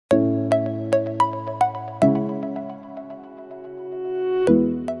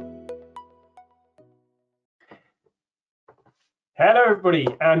Hello everybody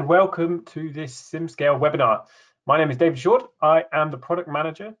and welcome to this SimScale webinar. My name is David Short. I am the product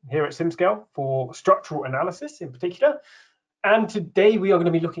manager here at SimScale for structural analysis in particular. And today we are going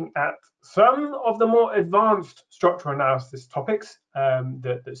to be looking at some of the more advanced structural analysis topics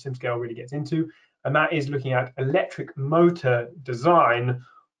that SimScale really gets into. And that is looking at electric motor design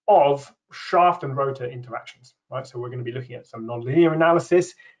of shaft and rotor interactions, right? So we're going to be looking at some nonlinear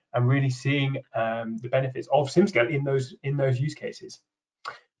analysis and really seeing the benefits of SimScale in those use cases.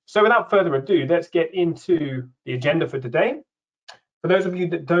 So without further ado, let's get into the agenda for today. For those of you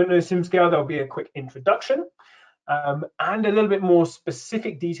that don't know SimScale, there'll be a quick introduction and a little bit more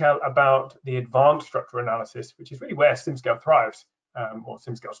specific detail about the advanced structural analysis, which is really where SimScale thrives, or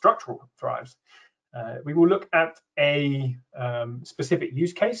SimScale structural thrives. We will look at a specific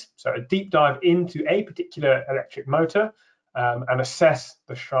use case, so a deep dive into a particular electric motor, and assess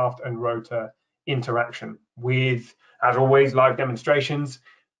the shaft and rotor interaction with, as always, live demonstrations.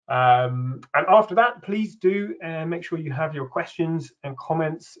 And after that, please do make sure you have your questions and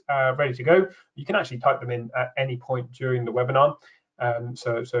comments ready to go. You can actually type them in at any point during the webinar.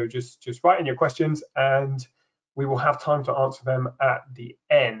 So just write in your questions and we will have time to answer them at the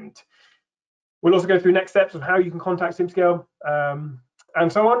end. We'll also go through next steps of how you can contact SimScale, and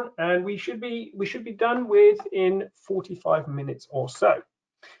so on, and we should be done within 45 minutes or so.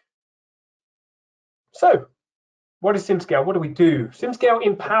 So, what is SimScale? What do we do? SimScale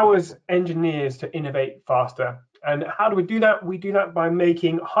empowers engineers to innovate faster. And how do we do that? We do that by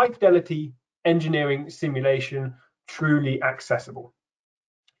making high fidelity engineering simulation truly accessible.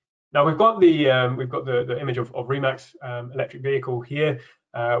 Now we've got the image of Remax electric vehicle here,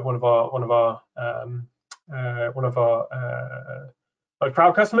 one of our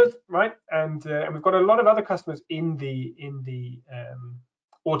proud customers, right? And we've got a lot of other customers in the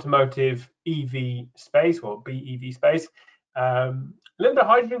automotive EV space, or BEV space. A little bit of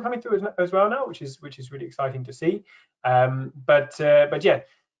hydrogen coming through as well now, which is really exciting to see. But yeah,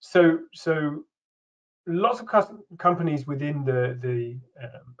 so lots of companies within the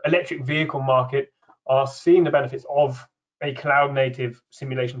electric vehicle market are seeing the benefits of a cloud native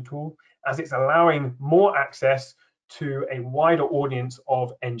simulation tool, as it's allowing more access to a wider audience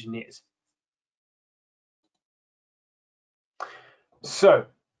of engineers. So,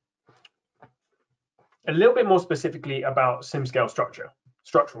 a little bit more specifically about SimScale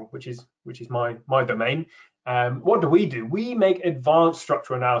structural, which is my domain. What do? We make advanced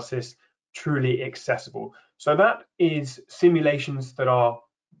structural analysis truly accessible. So that is simulations that are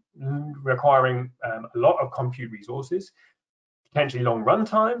requiring a lot of compute resources, potentially long run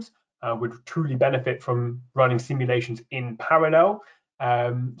times. Would truly benefit from running simulations in parallel.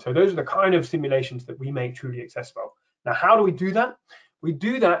 So those are the kind of simulations that we make truly accessible. Now, how do we do that? We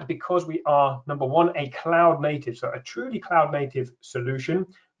do that because we are, number one, a cloud native, so a truly cloud native solution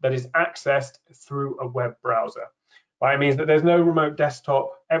that is accessed through a web browser. Right? It means that there's no remote desktop.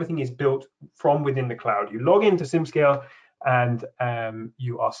 Everything is built from within the cloud. You log into SimScale and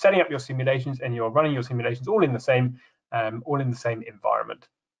you are setting up your simulations and you're running your simulations all in the same environment.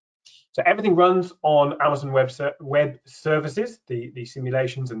 So everything runs on Amazon Web Services, the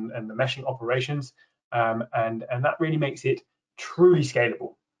simulations and the meshing operations, and that really makes it truly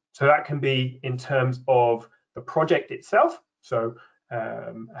scalable. So that can be in terms of the project itself. So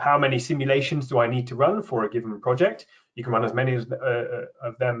how many simulations do I need to run for a given project? You can run as many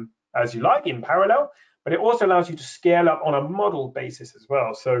of them as you like in parallel, but it also allows you to scale up on a model basis as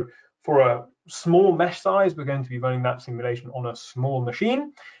well. So for a small mesh size, we're going to be running that simulation on a small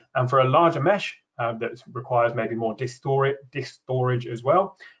machine. And for a larger mesh that requires maybe more disk storage as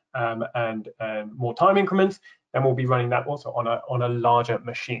well, and more time increments, then we'll be running that also on a larger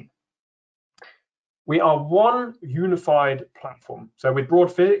machine. We are one unified platform. So with broad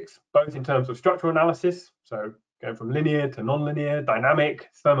physics, both in terms of structural analysis, so going from linear to nonlinear, dynamic,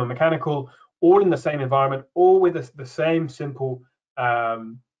 thermomechanical, all in the same environment, all with the same simple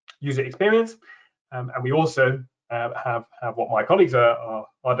user experience, and we also have what my colleagues are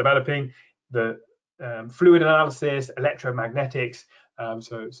developing, the fluid analysis, electromagnetics,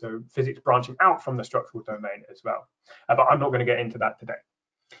 so physics branching out from the structural domain as well. But I'm not going to get into that today.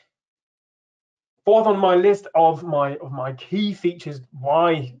 Fourth on my list of my key features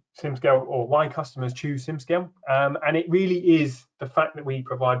why SimScale, or why customers choose SimScale, and it really is the fact that we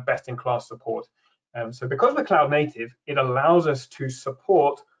provide best-in-class support. So because we're cloud native, it allows us to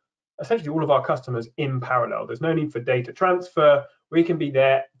support essentially all of our customers in parallel. There's no need for data transfer. We can be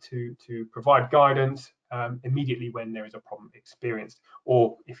there to provide guidance immediately when there is a problem experienced,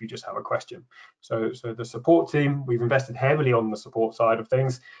 or if you just have a question. So the support team, we've invested heavily on the support side of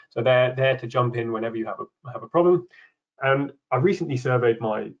things. So they're there to jump in whenever you have a problem. And I recently surveyed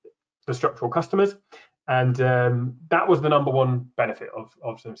the structural customers, and that was the #1 benefit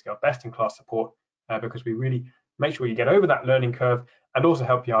of SimScale, best-in-class support, because we really make sure you get over that learning curve and also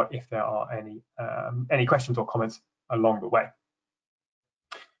help you out if there are any questions or comments along the way.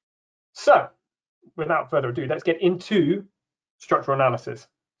 So without further ado, let's get into structural analysis.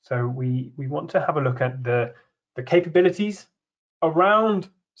 So we want to have a look at the capabilities around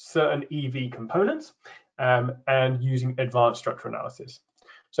certain EV components and using advanced structural analysis.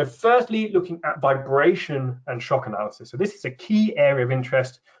 So firstly, looking at vibration and shock analysis. So this is a key area of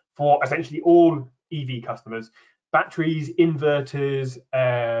interest for essentially all EV customers. Batteries, inverters,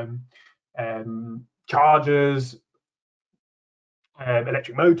 chargers,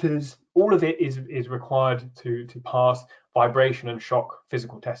 electric motors, all of it is required to pass vibration and shock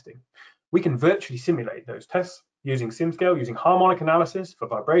physical testing. We can virtually simulate those tests using SimScale, using harmonic analysis for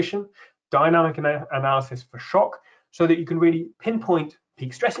vibration, dynamic analysis for shock, so that you can really pinpoint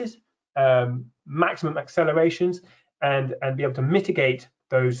peak stresses, maximum accelerations, and be able to mitigate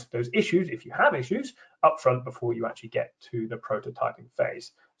those issues, if you have issues, upfront before you actually get to the prototyping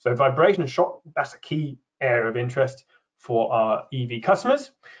phase. So vibration and shock, that's a key area of interest for our EV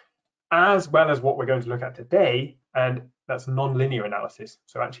customers, as well as what we're going to look at today, and that's nonlinear analysis.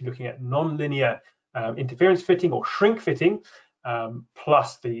 So actually looking at nonlinear interference fitting or shrink fitting,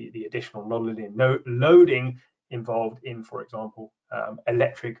 plus the additional nonlinear loading involved in, for example,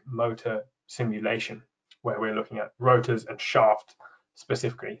 electric motor simulation, where we're looking at rotors and shaft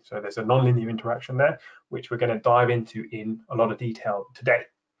specifically. So there's a nonlinear interaction there, which we're going to dive into in a lot of detail today.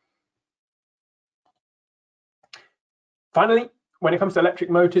 Finally, when it comes to electric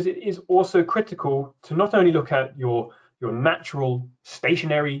motors, it is also critical to not only look at your natural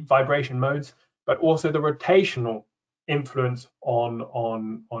stationary vibration modes, but also the rotational influence on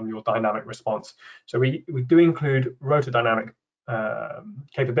your dynamic response. So we do include rotor dynamic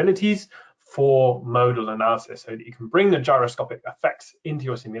capabilities for modal analysis, so that you can bring the gyroscopic effects into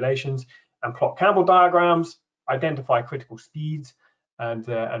your simulations and plot Campbell diagrams, identify critical speeds,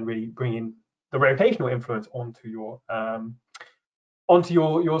 and really bring in the rotational influence onto your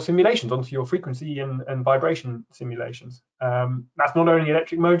simulations, onto your frequency and vibration simulations. That's not only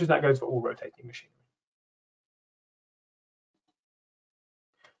electric motors, that goes for all rotating machinery.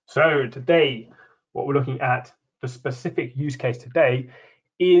 So today, what we're looking at, the specific use case today,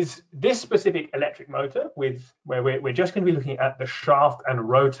 is this specific electric motor where we're just going to be looking at the shaft and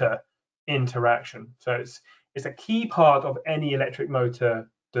rotor interaction. So it's a key part of any electric motor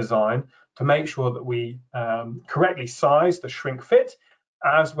design to make sure that we correctly size the shrink fit,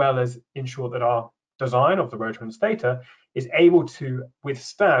 as well as ensure that our design of the rotor and stator is able to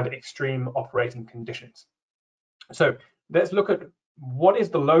withstand extreme operating conditions. So let's look at what is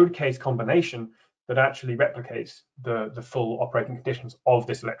the load case combination that actually replicates the full operating conditions of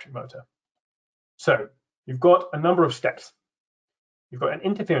this electric motor. So you've got a number of steps. You've got an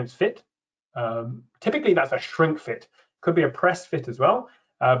interference fit. Typically that's a shrink fit. Could be a press fit as well,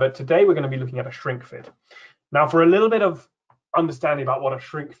 but today we're going to be looking at a shrink fit. Now, for a little bit of understanding about what a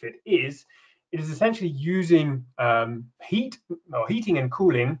shrink fit is, it is essentially using heating and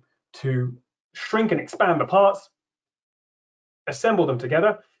cooling to shrink and expand the parts, assemble them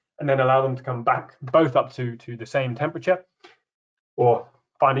together, and then allow them to come back both up to the same temperature, or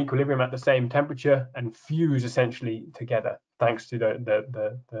find equilibrium at the same temperature and fuse essentially together, thanks to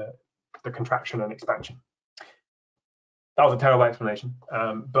the contraction and expansion. That was a terrible explanation,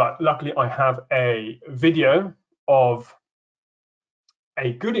 but luckily I have a video of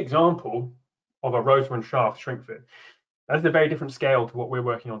a good example of a rotor and shaft shrink fit. That's a very different scale to what we're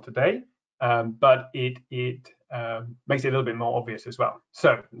working on today, but it makes it a little bit more obvious as well.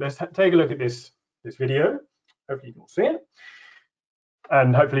 So let's take a look at this video. Hopefully you can see it,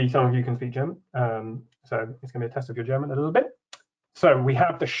 and hopefully some of you can speak German. So it's going to be a test of your German a little bit. So we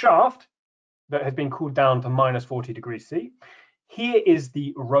have the shaft that has been cooled down to -40°C. Here is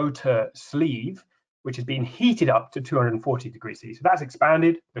the rotor sleeve, which has been heated up to 240°C. So that's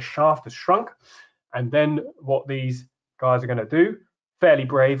expanded, the shaft has shrunk, and then what these guys are going to do, fairly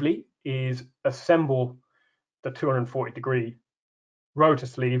bravely, is assemble the 240° rotor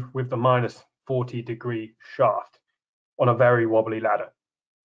sleeve with the -40° shaft on a very wobbly ladder.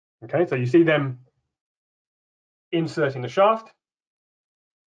 Okay, so you see them inserting the shaft,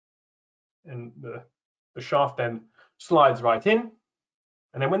 and the shaft then slides right in,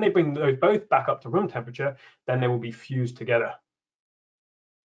 and then when they bring those both back up to room temperature, then they will be fused together.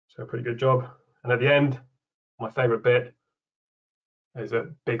 So a pretty good job. And at the end, my favorite bit is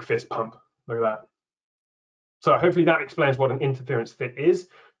a big fist pump. Look at that. So hopefully that explains what an interference fit is.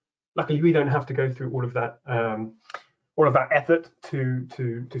 Luckily, we don't have to go through all of all of that effort to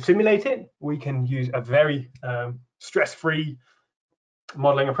simulate it, we can use a very stress-free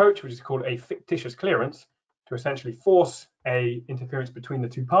modeling approach, which is called a fictitious clearance, to essentially force a interference between the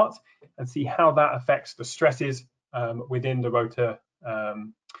two parts and see how that affects the stresses within the rotor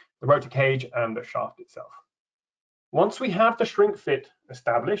cage and the shaft itself. Once we have the shrink fit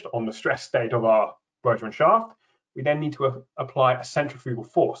established on the stress state of our rotor and shaft, we then need to apply a centrifugal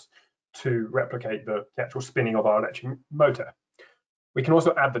force to replicate the actual spinning of our electric motor. We can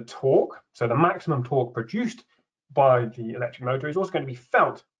also add the torque, so the maximum torque produced by the electric motor is also going to be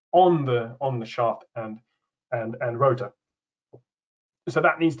felt on the shaft and rotor. So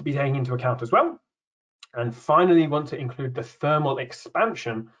that needs to be taken into account as well. And finally, we want to include the thermal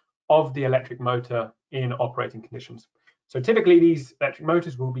expansion of the electric motor in operating conditions. So typically these electric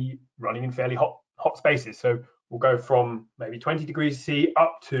motors will be running in fairly hot spaces. So we'll go from maybe 20 degrees C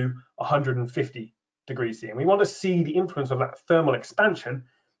up to 150 degrees C. And we want to see the influence of that thermal expansion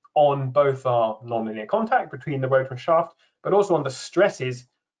on both our nonlinear contact between the rotor and shaft, but also on the stresses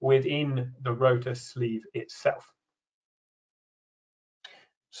within the rotor sleeve itself.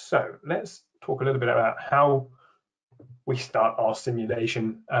 So let's talk a little bit about how we start our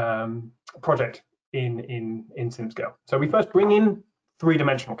simulation project in SimScale. So we first bring in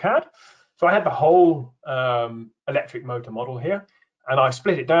three-dimensional CAD. So I had the whole electric motor model here, and I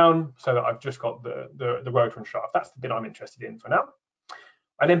split it down so that I've just got the rotor and shaft. That's the bit I'm interested in for now.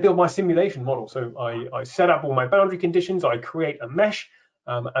 I then build my simulation model. So I set up all my boundary conditions, I create a mesh,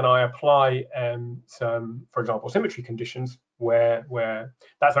 and I apply some, for example, symmetry conditions where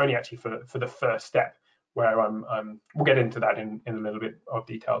that's only actually for the first step, where we'll get into that in a little bit of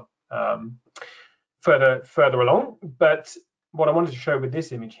detail further along. But what I wanted to show with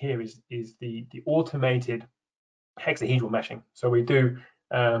this image here is the automated hexahedral meshing. So we do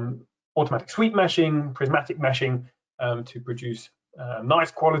automatic sweep meshing, prismatic meshing to produce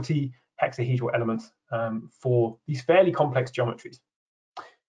nice quality hexahedral elements for these fairly complex geometries.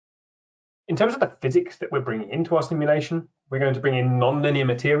 In terms of the physics that we're bringing into our simulation, we're going to bring in nonlinear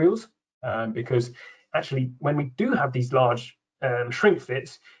materials because actually when we do have these large shrink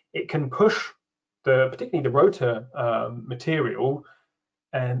fits, it can push particularly the rotor material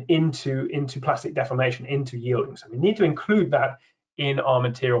into plastic deformation, into yielding. So we need to include that in our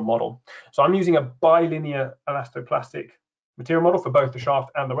material model. So I'm using a bilinear elastoplastic material model for both the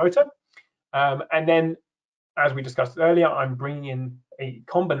shaft and the rotor. And then, as we discussed earlier, I'm bringing in a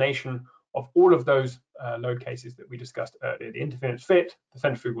combination of all of those load cases that we discussed earlier: the interference fit, the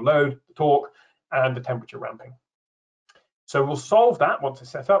centrifugal load, the torque, and the temperature ramping. So we'll solve that once it's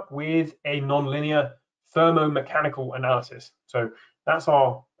set up with a nonlinear thermomechanical analysis. So that's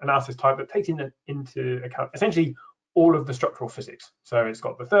our analysis type that takes into account essentially all of the structural physics. So it's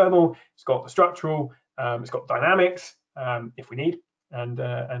got the thermal, it's got the structural, it's got dynamics if we need, and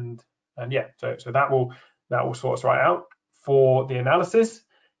yeah. So that will sort us right out for the analysis.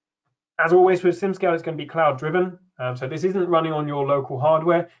 As always with SimScale, it's going to be cloud driven. So this isn't running on your local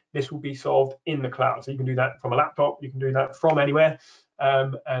hardware. This will be solved in the cloud. So you can do that from a laptop. You can do that from anywhere,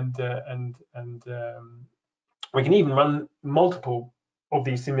 and we can even run multiple of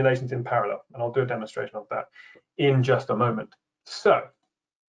these simulations in parallel. And I'll do a demonstration of that in just a moment. So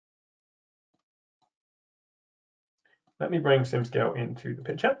let me bring SimScale into the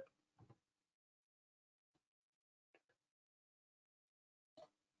picture.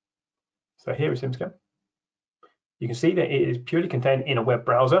 So here is SimScale. You can see that it is purely contained in a web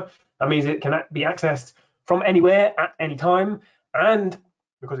browser. That means it can be accessed from anywhere at any time, and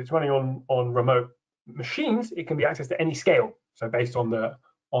because it's running on remote machines, it can be accessed at any scale. So based on the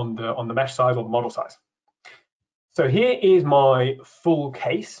mesh size or the model size. So here is my full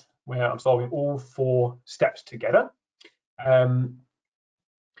case where I'm solving all 4 steps together. I'm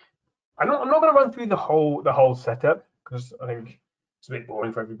not going to run through the whole setup because I think it's a bit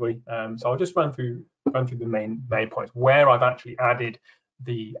boring for everybody. So I'll just run through the main points where I've actually added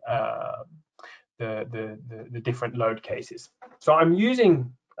the different load cases. So I'm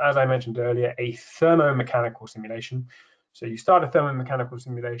using, as I mentioned earlier, a thermomechanical simulation. So you start a thermomechanical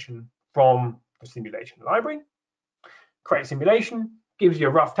simulation from the simulation library, create a simulation, gives you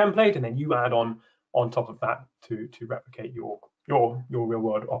a rough template, and then you add on top of that to replicate your real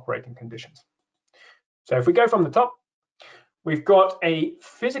world operating conditions. So if we go from the top, we've got a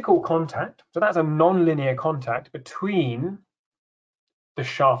physical contact. So that's a nonlinear contact between the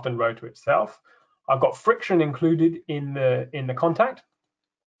shaft and rotor itself. I've got friction included in the contact.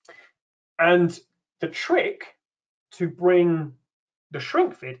 And the trick to bring the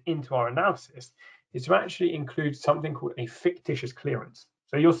shrink fit into our analysis is to actually include something called a fictitious clearance.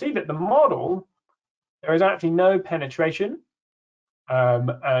 So you'll see that the model there is actually no penetration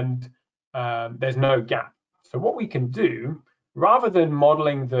and there's no gap. So what we can do, rather than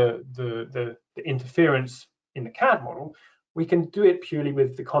modeling the interference in the CAD model, we can do it purely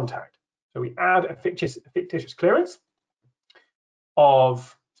with the contact. So we add a fictitious clearance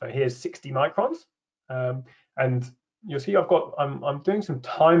of, so here's 60 microns, and you'll see I'm doing some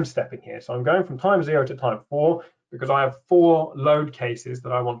time stepping here. So I'm going from time 0 to time 4 because I have 4 load cases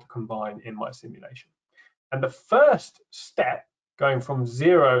that I want to combine in my simulation. And the first step, going from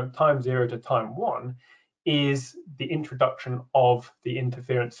time 0 to time 1, is the introduction of the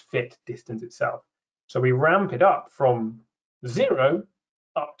interference fit distance itself. So we ramp it up from 0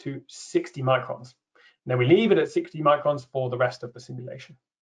 up to 60 microns. And then we leave it at 60 microns for the rest of the simulation.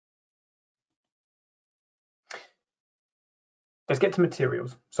 Let's get to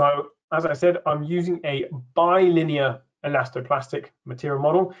materials. So as I said, I'm using a bilinear elastoplastic material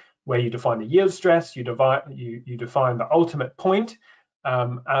model where you define the yield stress, you define the ultimate point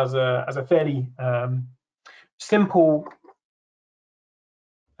as a fairly simple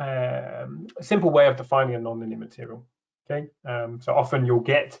way of defining a nonlinear material. Okay, so often you'll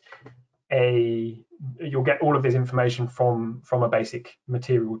get all of this information from a basic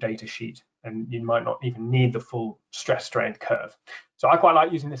material data sheet, and you might not even need the full stress strain curve. So I quite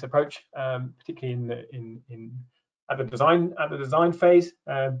like using this approach, particularly at the design phase,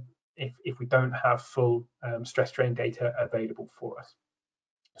 if we don't have full stress strain data available for us.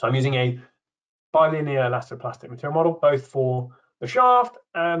 So I'm using a bilinear elastoplastic material model, both for the shaft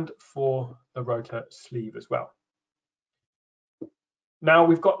and for the rotor sleeve as well. Now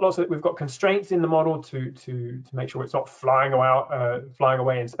we've got constraints in the model to make sure it's not flying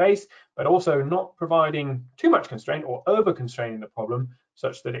away in space, but also not providing too much constraint or over constraining the problem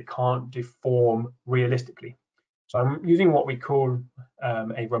such that it can't deform realistically. So I'm using what we call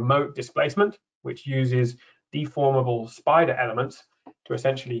a remote displacement, which uses deformable spider elements to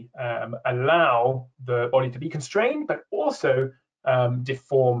essentially allow the body to be constrained, but also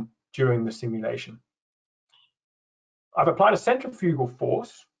deform during the simulation. I've applied a centrifugal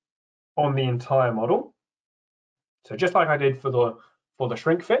force on the entire model. So just like I did for the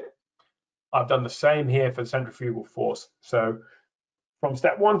shrink fit, I've done the same here for the centrifugal force. So from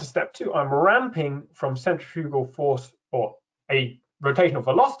step 1 to step 2, I'm ramping from centrifugal force, or a rotational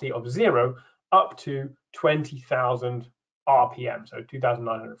velocity of 0, up to 20,000 RPM, so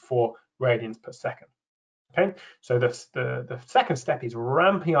 2,904 radians per second. Okay, so the second step is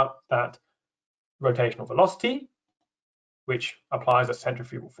ramping up that rotational velocity, which applies a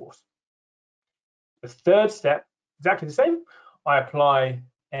centrifugal force. The third step, exactly the same. I apply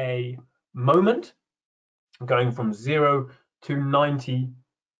a moment going from 0 to 90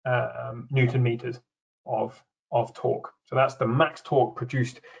 Newton meters of torque. So that's the max torque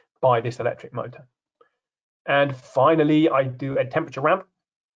produced by this electric motor. And finally, I do a temperature ramp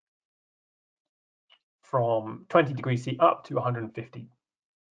from 20 degrees C up to 150.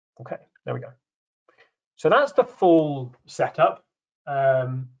 Okay, there we go. So that's the full setup.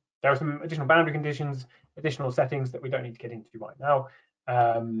 There are some additional boundary conditions, additional settings that we don't need to get into right now,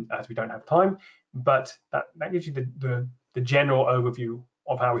 as we don't have time. But that gives you the general overview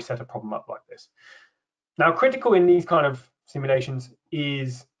of how we set a problem up like this. Now, critical in these kind of simulations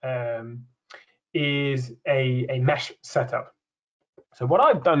is a mesh setup. So what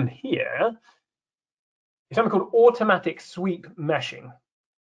I've done here is something called automatic sweep meshing.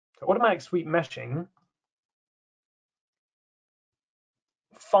 So automatic sweep meshing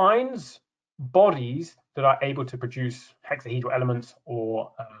finds bodies that are able to produce hexahedral elements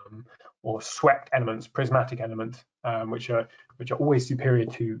or swept elements, prismatic elements, which are always superior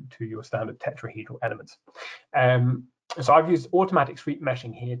to your standard tetrahedral elements. So I've used automatic sweep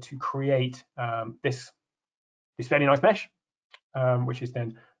meshing here to create this fairly nice mesh, which is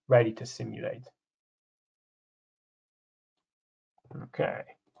then ready to simulate. Okay.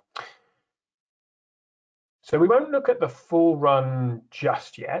 So we won't look at the full run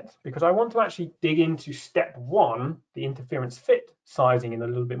just yet, because I want to actually dig into step 1, the interference fit sizing, in a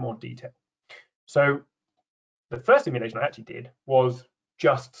little bit more detail. So the first simulation I actually did was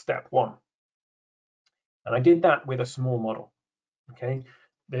just step 1. And I did that with a small model, okay?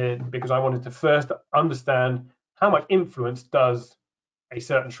 Because I wanted to first understand how much influence does a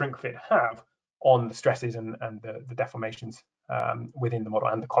certain shrink fit have on the stresses and the deformations within the model,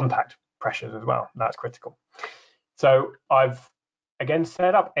 and the contact pressures as well. That's critical. So I've again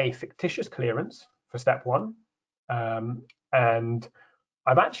set up a fictitious clearance for step 1, and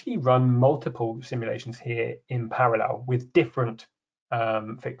I've actually run multiple simulations here in parallel with different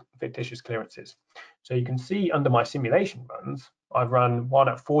fictitious clearances. So you can see under my simulation runs, I've run one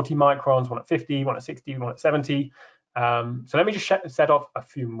at 40 microns, one at 50, one at 60, one at 70. So let me just set off a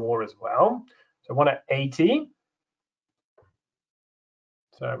few more as well. So one at 80.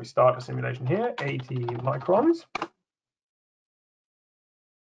 So we start a simulation here, 80 microns.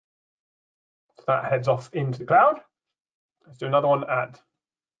 So that heads off into the cloud. Let's do another one at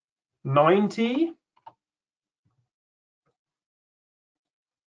 90.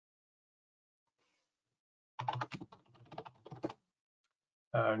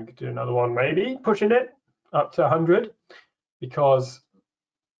 And we could do another one, maybe pushing it up to 100, because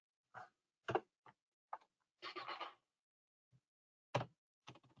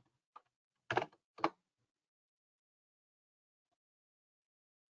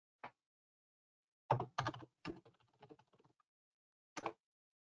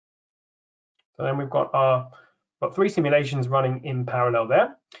so then we've got 3 simulations running in parallel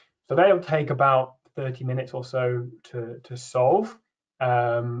there. So they'll take about 30 minutes or so to solve.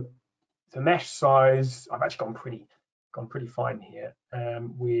 The mesh size, I've actually gone pretty fine here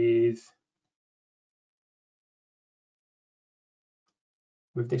with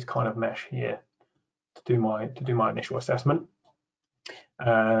this kind of mesh here to do my initial assessment,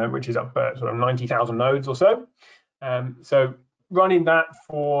 which is up sort of 90,000 nodes or so. So running that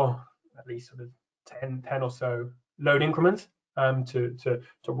for at least sort of 10 or so load increments to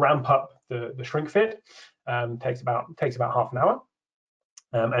ramp up the shrink fit takes about half an hour.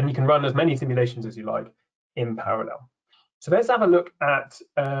 And you can run as many simulations as you like in parallel. So let's have a look at,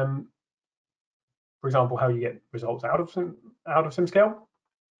 for example, how you get results out of SimScale.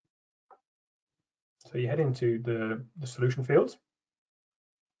 So you head into the solution fields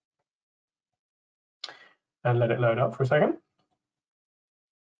and let it load up for a second.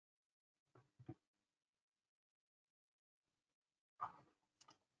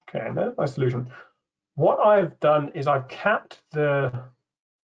 Okay, and there's my solution. What I've done is I've capped the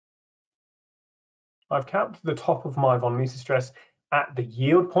top of my von Mises stress at the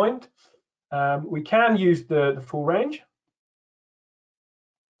yield point. We can use the full range.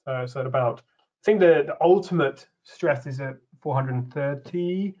 So at about, I think the ultimate stress is at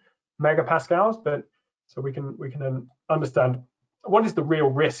 430 megapascals, but so we can understand what is the real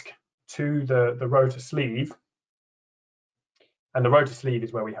risk to the rotor sleeve. And the rotor sleeve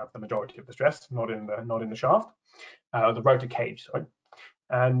is where we have the majority of the stress, not in the shaft, the rotor cage, sorry.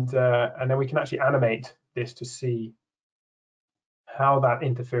 And then we can actually animate this to see how that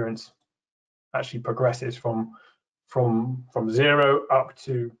interference actually progresses from 0 up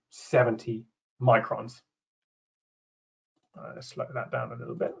to 70 microns. Let's slow that down a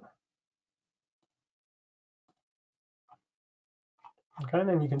little bit. Okay, and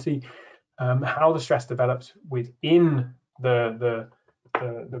then you can see how the stress develops within the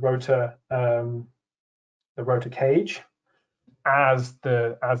rotor cage as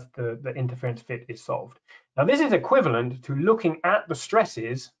the interference fit is solved. Now this is equivalent to looking at the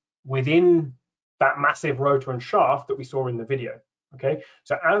stresses within that massive rotor and shaft that we saw in the video. Okay,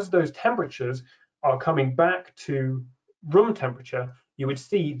 so as those temperatures are coming back to room temperature, you would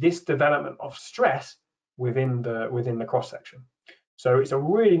see this development of stress within the cross section. So it's a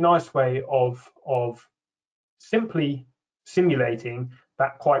really nice way of simply simulating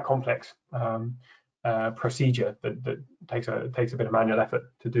that quite complex procedure that takes a bit of manual effort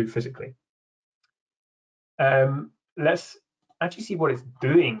to do physically. Let's actually see what it's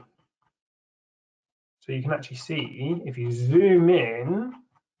doing. So you can actually see, if you zoom in,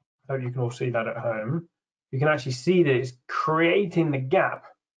 I hope you can all see that at home, you can actually see that it's creating the gap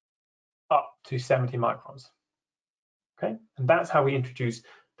up to 70 microns. Okay, and that's how we introduce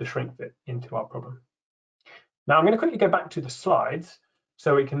the shrink fit into our problem. Now I'm going to quickly go back to the slides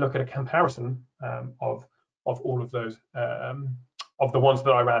so we can look at a comparison of all of those, of the ones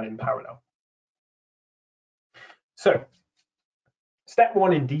that I ran in parallel. So step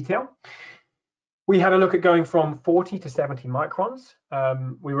 1 in detail. We had a look at going from 40 to 70 microns.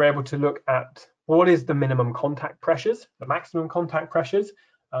 We were able to look at what is the minimum contact pressures, the maximum contact pressures,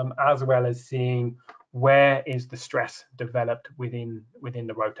 as well as seeing where is the stress developed within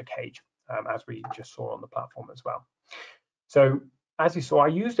the rotor cage, as we just saw on the platform as well. So as you saw, I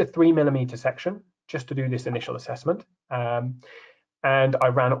used a 3mm section just to do this initial assessment, and I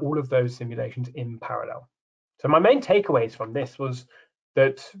ran all of those simulations in parallel. So my main takeaways from this was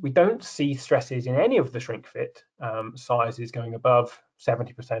that we don't see stresses in any of the shrink fit sizes going above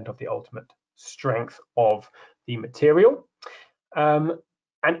 70% of the ultimate strength of the material.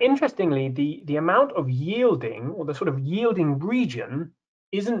 And interestingly, the amount of yielding, or the sort of yielding region,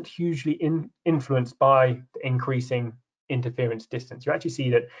 isn't hugely influenced by the increasing interference distance. You actually see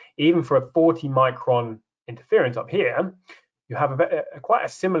that even for a 40 micron interference up here, you have quite a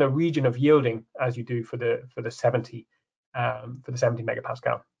similar region of yielding as you do for the 70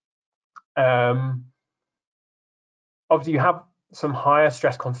 megapascal. Obviously, you have some higher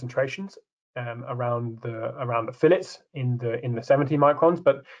stress concentrations around the fillets in the 70 microns,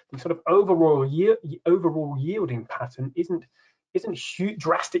 but the sort of overall yielding pattern isn't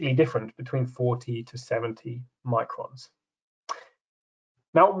drastically different between 40 to 70 microns.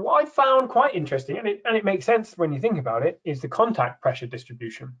 Now, what I found quite interesting, and it makes sense when you think about it, is the contact pressure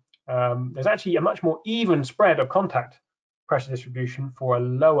distribution. There's actually a much more even spread of contact pressure distribution for a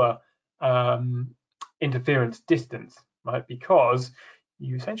lower interference distance, right? Because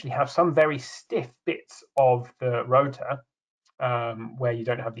you essentially have some very stiff bits of the rotor where you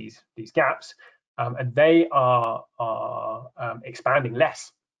don't have these gaps, and they are expanding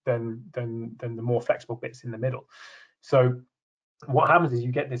less than the more flexible bits in the middle. So what happens is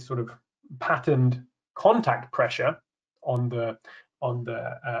you get this sort of patterned contact pressure on the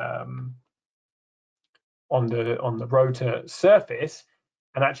rotor surface,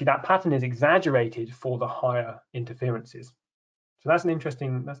 and actually that pattern is exaggerated for the higher interferences. So that's an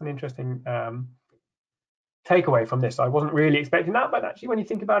interesting takeaway from this. I wasn't really expecting that, but actually when you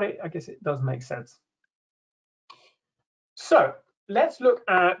think about it, I guess it does make sense. So let's look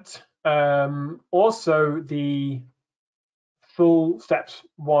at also the full steps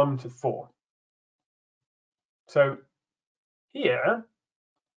 1 to 4. So here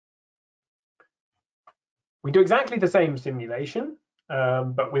we do exactly the same simulation,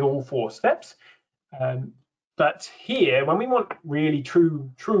 but with all 4 steps. But here, when we want really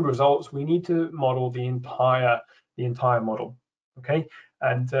true results, we need to model the entire model. Okay,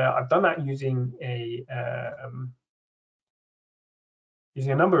 and I've done that using a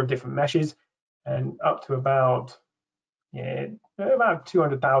number of different meshes, and up to about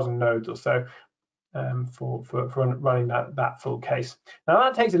 200,000 nodes or so for running that full case. Now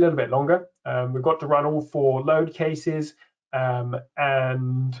that takes a little bit longer. We've got to run all 4 load cases, and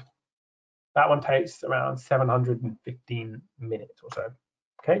that one takes around 715 minutes or so,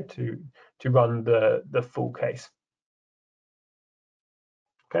 okay, to run the full case.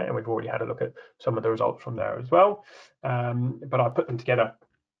 Okay, and we've already had a look at some of the results from there as well, but I put them together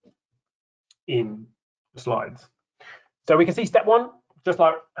in the slides. So we can see step 1, just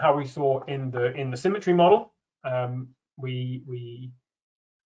like how we saw in the symmetry model. We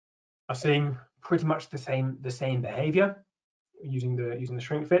are seeing pretty much the same behavior using the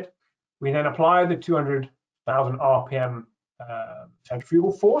shrink fit. We then apply the 200,000 RPM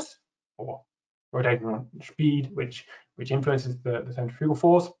centrifugal force, or rotating speed, which influences the centrifugal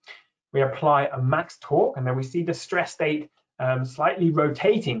force. We apply a max torque, and then we see the stress state slightly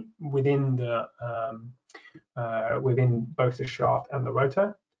rotating within both the shaft and the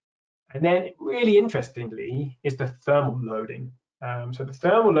rotor. And then, really interestingly, is the thermal loading. So the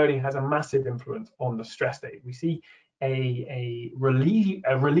thermal loading has a massive influence on the stress state. We see a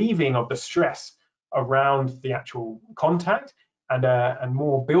relieving of the stress around the actual contact, and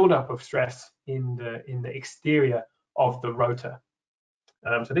more buildup of stress in the exterior of the rotor.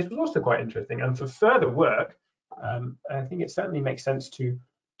 So this was also quite interesting. And for further work, I think it certainly makes sense to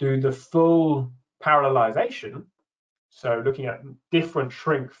do the full parallelization. So looking at different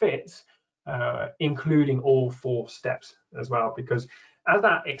shrink fits, including all 4 steps as well, because as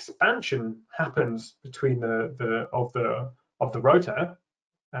that expansion happens between the rotor,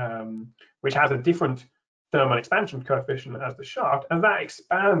 which has a different thermal expansion coefficient as the shaft, as that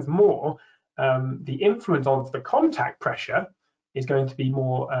expands more, the influence of the contact pressure is going to be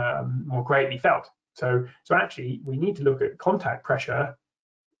more greatly felt. So actually, we need to look at contact pressure,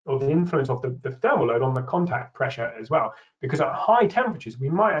 or the influence of the thermal load on the contact pressure as well, because at high temperatures we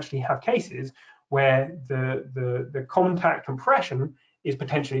might actually have cases where the contact compression is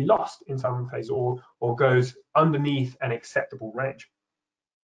potentially lost in some cases, or goes underneath an acceptable range,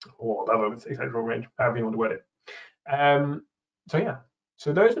 or above acceptable range, however you want to word it. So yeah,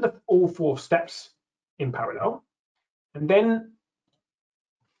 so those are all 4 steps in parallel, and then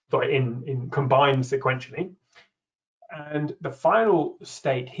in combined sequentially. And the final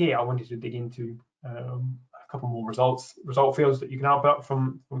state here, I wanted to dig into a couple more result fields that you can output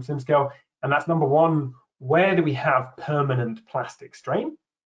from SimScale, and that's number 1. Where do we have permanent plastic strain?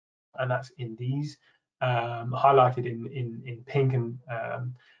 And that's in these highlighted in pink and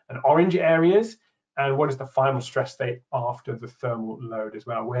orange areas. And what is the final stress state after the thermal load as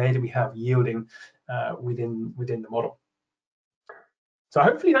well? Where do we have yielding within the model? So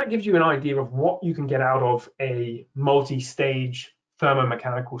hopefully that gives you an idea of what you can get out of a multi-stage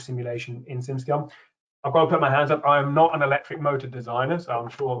thermomechanical simulation in SimScale. I've got to put my hands up. I'm not an electric motor designer, so I'm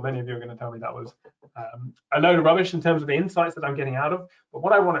sure many of you are going to tell me that was a load of rubbish in terms of the insights that I'm getting out of. But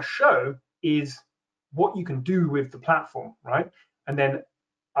what I want to show is what you can do with the platform, right? And then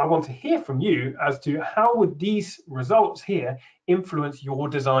I want to hear from you as to how would these results here influence your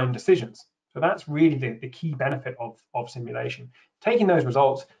design decisions. So that's really the key benefit of simulation. Taking those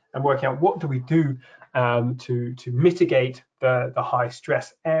results and working out what do we do to mitigate the high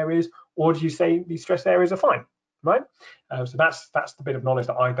stress areas, or do you say these stress areas are fine, right? So that's the bit of knowledge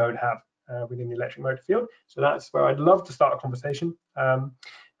that I don't have within the electric motor field. So that's where I'd love to start a conversation. And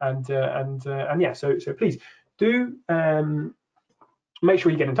yeah, so please do make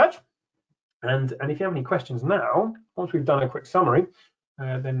sure you get in touch. And if you have any questions now, once we've done a quick summary,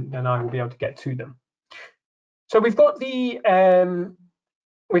 then I will be able to get to them. So we've got the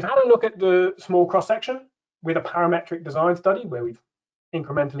we've had a look at the small cross section with a parametric design study where we've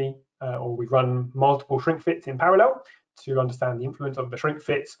incrementally or we've run multiple shrink fits in parallel to understand the influence of the shrink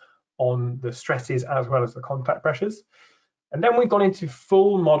fits on the stresses as well as the contact pressures. And then we've gone into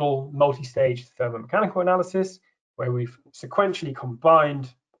full model multi-stage thermomechanical analysis where we've sequentially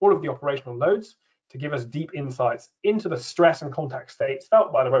combined all of the operational loads to give us deep insights into the stress and contact states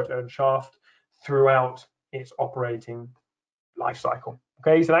felt by the rotor and shaft throughout its operating life cycle.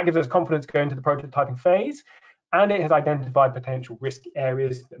 Okay, so that gives us confidence going into the prototyping phase, and it has identified potential risk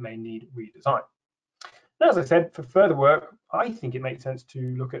areas that may need redesign. Now, as I said, for further work, I think it makes sense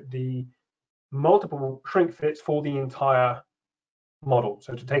to look at the multiple shrink fits for the entire model.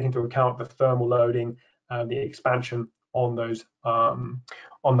 So to take into account the thermal loading, the expansion on those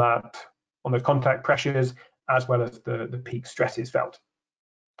those contact pressures, as well as the peak stresses felt.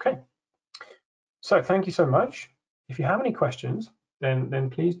 Okay, so thank you so much. If you have any questions, then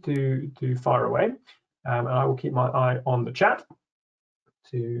please do fire away, and I will keep my eye on the chat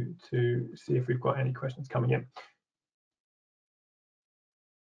to see if we've got any questions coming in.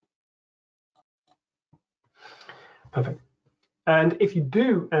 Perfect. And if you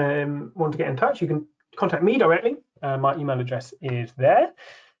do want to get in touch, you can contact me directly. My email address is there.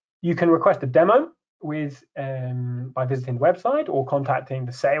 You can request a demo with by visiting the website or contacting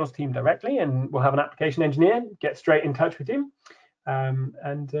the sales team directly, and we'll have an application engineer get straight in touch with you.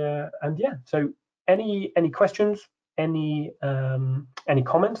 And yeah, so any questions, any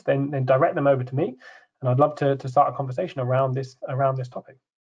comments, then direct them over to me, and I'd love to start a conversation around this topic.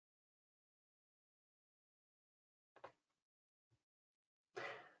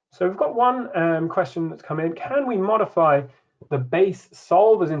 So we've got one question that's come in. Can we modify the base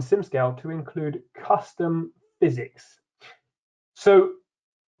solvers in SimScale to include custom physics? So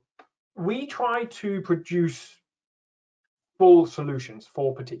we try to produce full solutions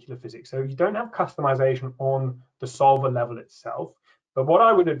for particular physics. So you don't have customization on the solver level itself. But what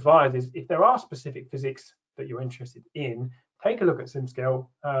I would advise is if there are specific physics that you're interested in, take a look at SimScale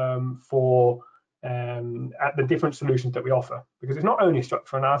at the different solutions that we offer, because it's not only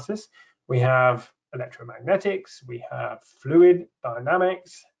structural analysis. We have electromagnetics, we have fluid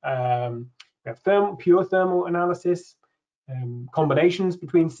dynamics, we have pure thermal analysis, combinations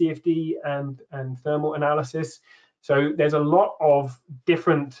between CFD and thermal analysis. So there's a lot of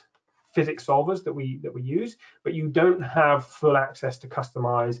different physics solvers that we use, but you don't have full access to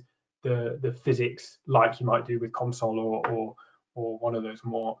customize the physics like you might do with COMSOL or one of those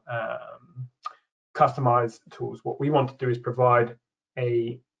more customized tools. What we want to do is provide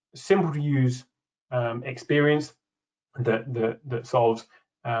a simple to use experience that solves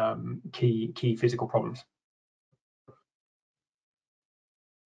key physical problems.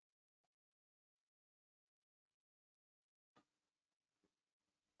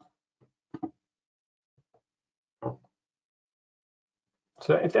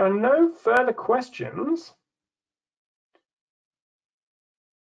 So if there are no further questions,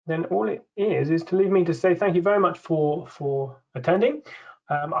 then all it is to leave me to say thank you very much for attending.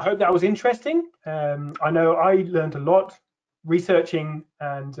 I hope that was interesting. I know I learned a lot researching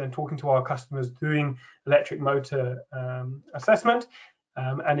and talking to our customers doing electric motor assessment,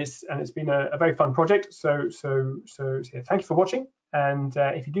 and it's been a very fun project. So yeah, thank you for watching, and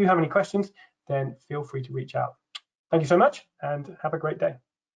if you do have any questions, then feel free to reach out. Thank you so much, and have a great day.